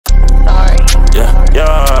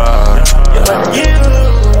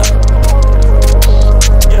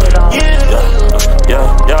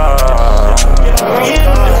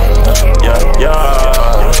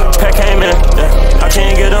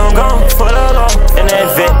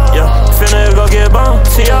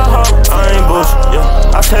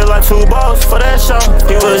take like 2 balls for that show.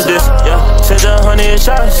 He was this, yeah. Sent 100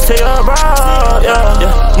 shots to your bro, yeah,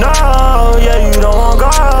 yeah. No, yeah, you don't want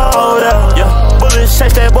go there, yeah. Bullets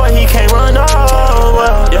chase that boy, he can't run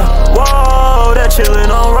over, yeah. Whoa, that chillin'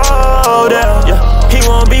 on road, yeah. He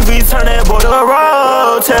want beef, we turn that boy to a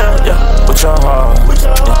rotel, yeah. With your heart,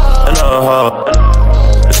 yeah, and a heart,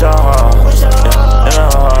 with your heart, yeah, and a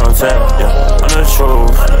hotel, yeah. I'm the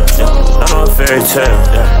truth, yeah, I'm no fairy tale,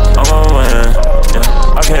 yeah. I'm gon' win,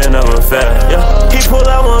 yeah, I can't never fail, yeah. He pull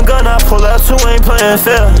out 1 gun, I pull out 2, ain't playing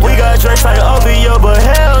fair. We got drinks like OVO, but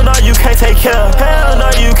hell no, you can't take care. Hell no,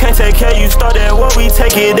 you can't take care. You start that war, we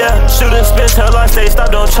take it there. Shoot and spin till I stay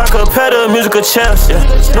stop, don't try compare the musical chess, yeah.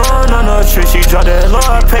 No trick, she drop that low,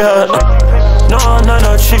 I pay her. No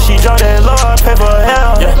trick, she drop that low, I pay for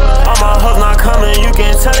hell, yeah. All my hoes not coming, you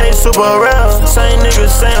can tell they super real. Same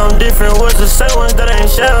niggas say I'm different, what's the same ones that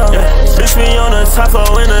ain't shell, yeah. Bitch, we on the top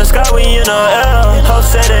floor in the sky, we in the L. Ho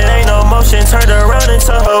said it ain't no motion, turned around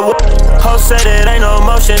into her. Ho said it ain't no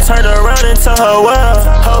motion, turned around into her well.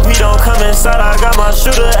 Hope he don't come inside, I got my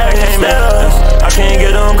shooter at him, I can't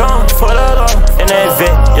get him gone for that all. In that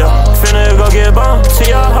vet, yeah. Finna go get bumped to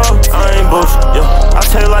your hoe, I ain't bullshit, yeah. I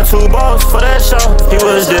take like 2 balls for that show. He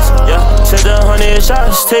was this, yeah. Sent 100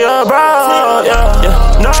 shots to your bro, yeah,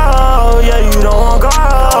 yeah. No, yeah, you don't want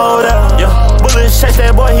go there, yeah. Bullets chase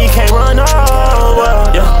that boy, he can't run over,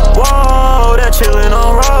 yeah. Whoa, that chillin'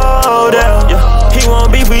 on road, yeah. He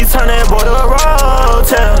want beef, we turn that boy to a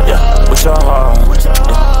rotel, yeah. With your heart,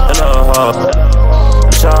 yeah, and a heart,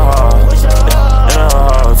 with your heart, yeah, and a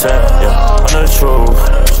hotel, yeah. I'm the truth,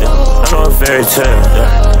 yeah, I'm no fairy tale,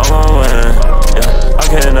 yeah. I'm gon' win, yeah, I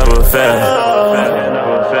can't never fail.